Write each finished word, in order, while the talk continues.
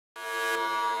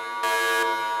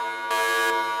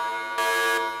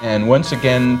And once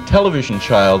again, Television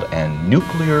Child and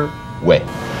Nuclear Way.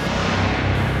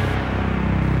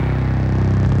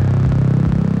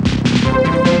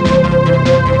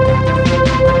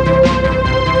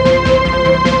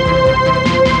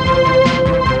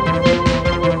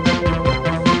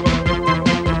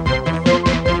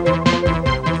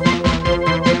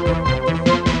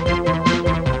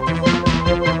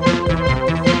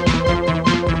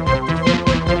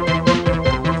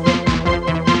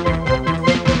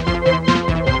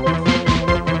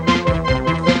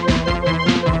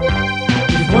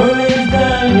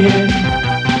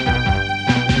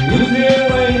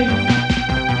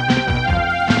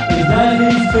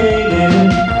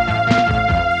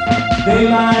 Day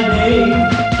by day,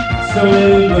 so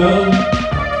let it go.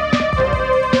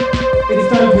 It's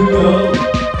time to go.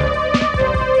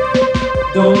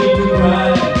 Don't need to cry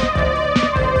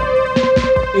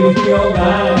if we all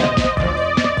die.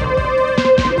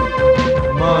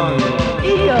 Money,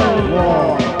 ego,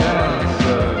 war,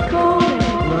 cancer, cold,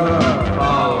 love,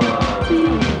 power,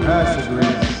 tea, acid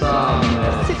rain,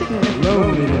 sadness, sickness,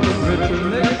 loneliness, Richard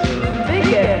Nixon,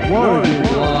 vigor, warning,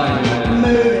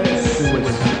 blindness,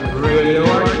 suicide,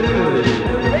 radioactivity,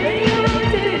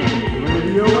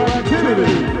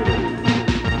 radioactivity.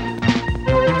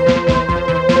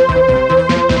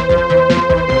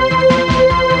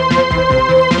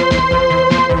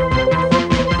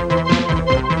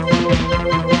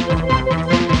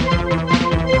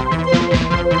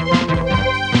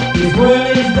 This world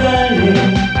is dying,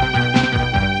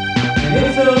 and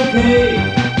it's okay.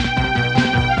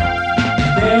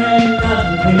 There ain't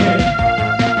nothing here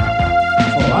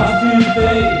for us to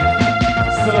face.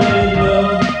 So let it go.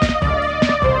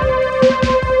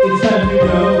 It's time to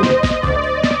go.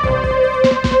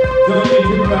 Don't need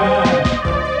to cry.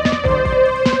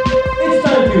 It's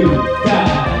time to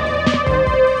die.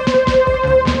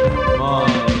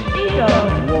 Money, ego,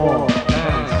 war,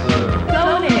 cancer,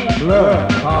 cloning, love,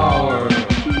 power,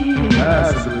 tea,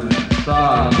 acid,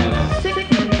 sadness,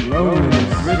 sickness,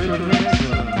 loneliness, Richard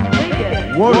Nixon,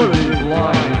 vigor, worry,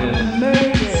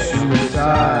 blindness,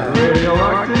 suicide,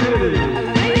 radioactivity,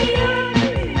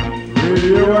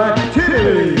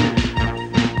 radioactivity.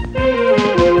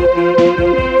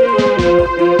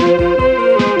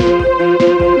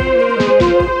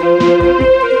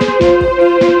 ego.